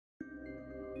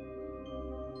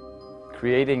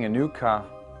Creating a new car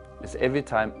is every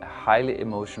time a highly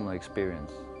emotional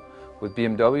experience. With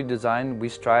BMW Design, we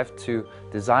strive to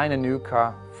design a new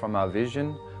car from our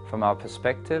vision, from our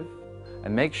perspective,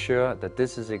 and make sure that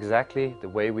this is exactly the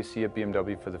way we see a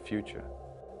BMW for the future.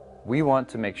 We want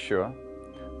to make sure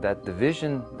that the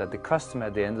vision that the customer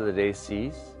at the end of the day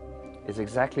sees is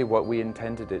exactly what we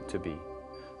intended it to be.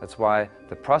 That's why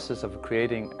the process of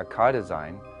creating a car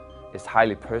design is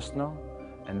highly personal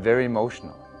and very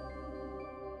emotional.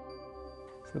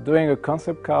 So doing a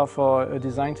concept car for a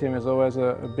design team is always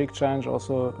a big challenge,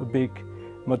 also a big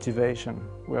motivation.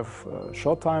 We have a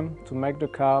short time to make the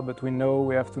car, but we know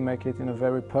we have to make it in a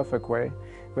very perfect way.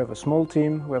 We have a small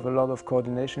team, we have a lot of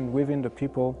coordination within the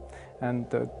people, and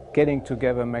getting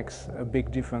together makes a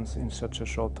big difference in such a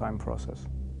short time process.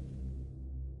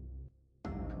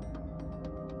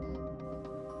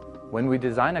 When we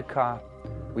design a car,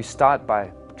 we start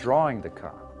by drawing the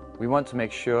car. We want to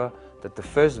make sure that the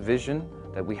first vision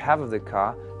that we have of the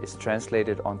car is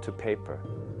translated onto paper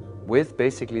with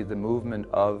basically the movement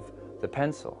of the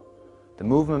pencil. The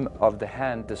movement of the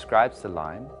hand describes the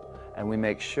line, and we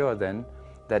make sure then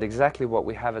that exactly what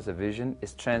we have as a vision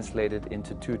is translated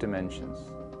into 2 dimensions.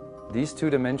 These 2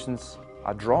 dimensions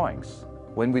are drawings.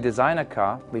 When we design a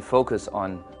car, we focus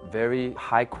on very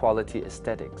high quality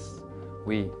aesthetics.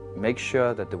 We make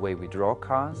sure that the way we draw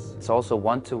cars is also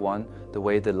one-to-one the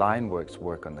way the line works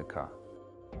work on the car.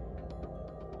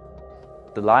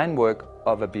 The line work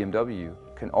of a BMW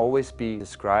can always be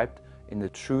described in the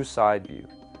true side view.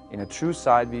 In a true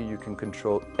side view, you can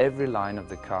control every line of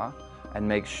the car and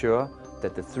make sure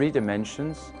that the 3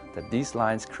 dimensions that these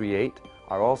lines create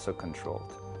are also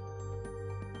controlled.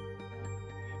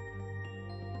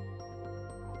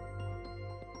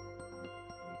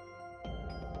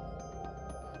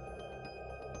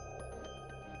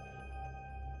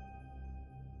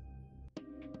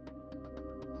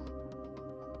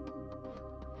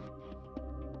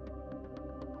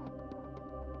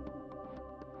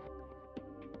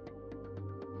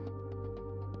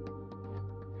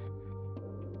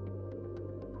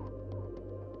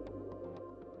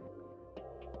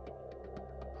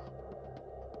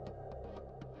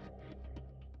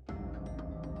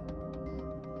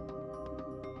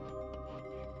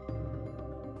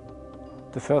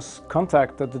 The first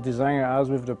contact that the designer has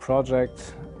with the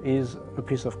project is a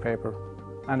piece of paper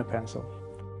and a pencil.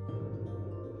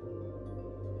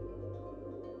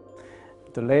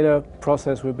 The later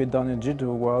process will be done in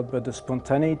digital world, but the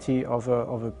spontaneity of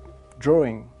a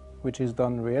drawing, which is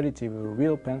done in reality with a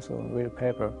real pencil and real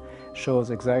paper,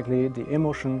 shows exactly the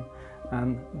emotion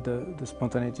and the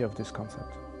spontaneity of this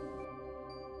concept.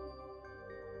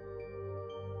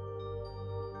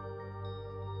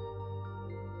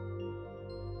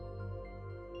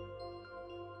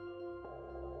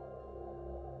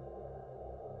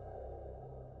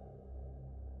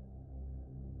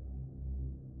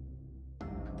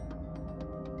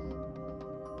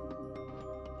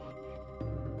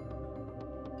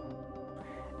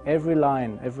 Every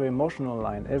line, every emotional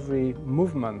line, every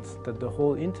movement that the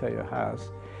whole interior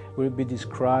has will be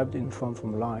described in form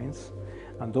from lines,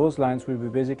 and those lines will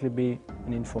basically be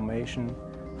an information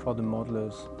for the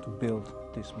modelers to build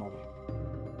this model.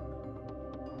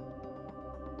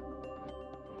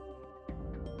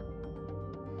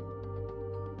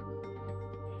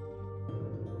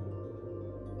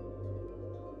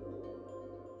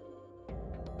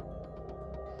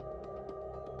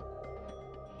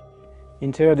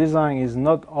 Interior design is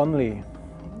not only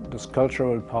the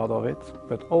sculptural part of it,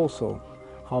 but also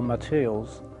how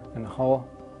materials and how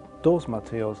those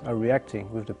materials are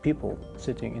reacting with the people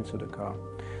sitting into the car.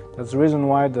 That's the reason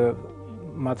why the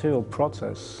material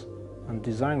process and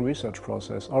design research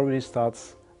process already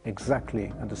starts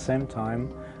exactly at the same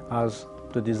time as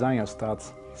the designer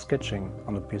starts sketching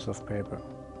on a piece of paper.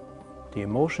 The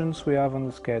emotions we have on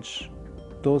the sketch,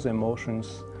 those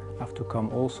emotions have to come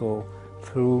also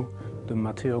through the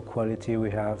material quality we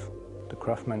have, the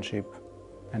craftsmanship,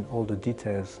 and all the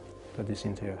details that this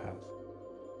interior has.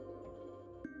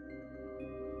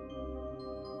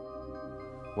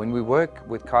 When we work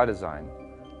with car design,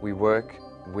 we work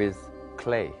with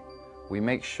clay. We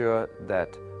make sure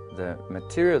that the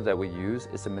material that we use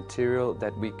is a material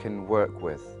that we can work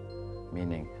with,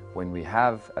 meaning when we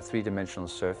have a 3-dimensional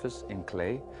surface in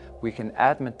clay, we can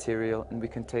add material and we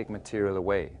can take material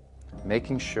away,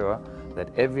 making sure that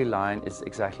every line is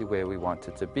exactly where we want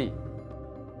it to be.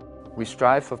 We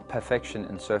strive for perfection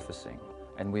in surfacing,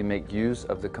 and we make use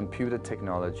of the computer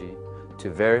technology to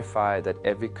verify that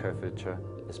every curvature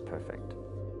is perfect.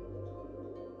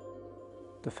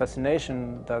 The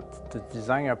fascination that the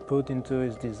designer put into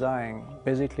his design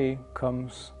basically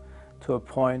comes to a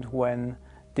point when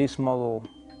this model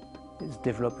is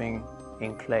developing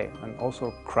in clay and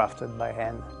also crafted by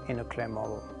hand in a clay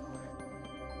model.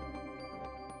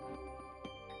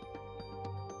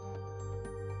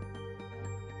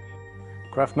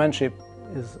 Craftsmanship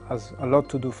has a lot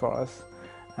to do for us,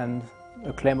 and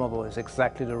a clay model is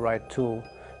exactly the right tool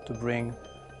to bring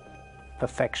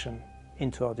perfection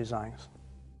into our designs.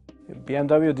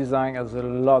 BMW design has a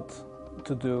lot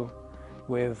to do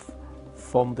with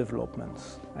form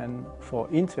developments, and for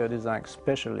interior design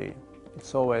especially,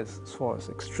 it's always for us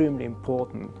extremely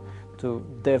important to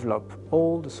develop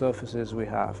all the surfaces we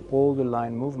have, all the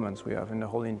line movements we have in the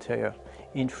whole interior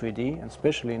in 3D, and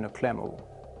especially in a clay model.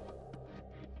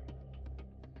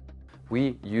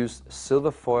 We use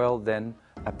silver foil then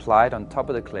applied on top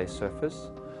of the clay surface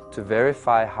to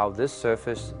verify how this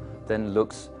surface then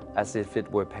looks as if it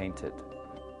were painted.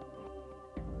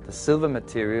 The silver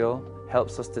material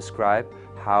helps us describe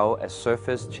how a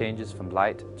surface changes from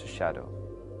light to shadow.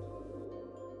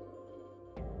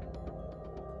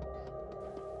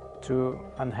 To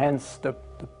enhance the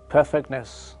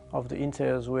perfectness of the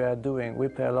interiors we are doing, we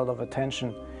pay a lot of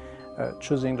attention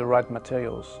choosing the right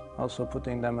materials, also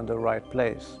putting them in the right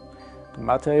place. The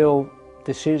material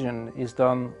decision is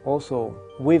done also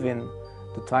within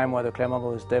the time where the clay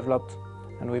model is developed,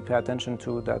 and we pay attention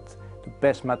to that the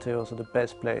best materials at the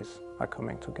best place are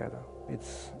coming together.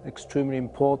 It's extremely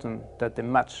important that they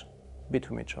match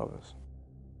between each other.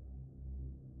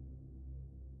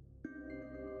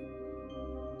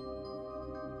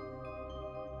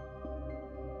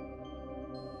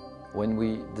 When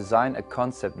we design a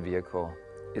concept vehicle,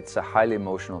 it's a highly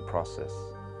emotional process.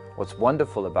 What's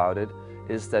wonderful about it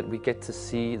is that we get to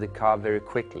see the car very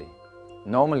quickly.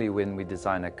 Normally when we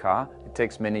design a car, it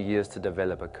takes many years to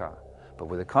develop a car. But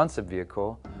with a concept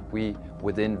vehicle, we,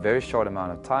 within a very short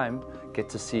amount of time, get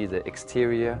to see the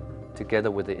exterior together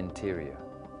with the interior.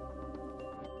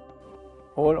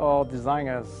 All our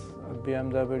designers at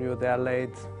BMW, they are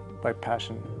led by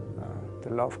passion. They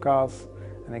love cars,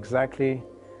 and exactly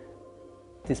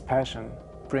this passion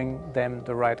brings them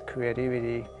the right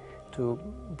creativity to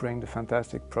bring the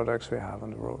fantastic products we have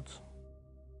on the roads.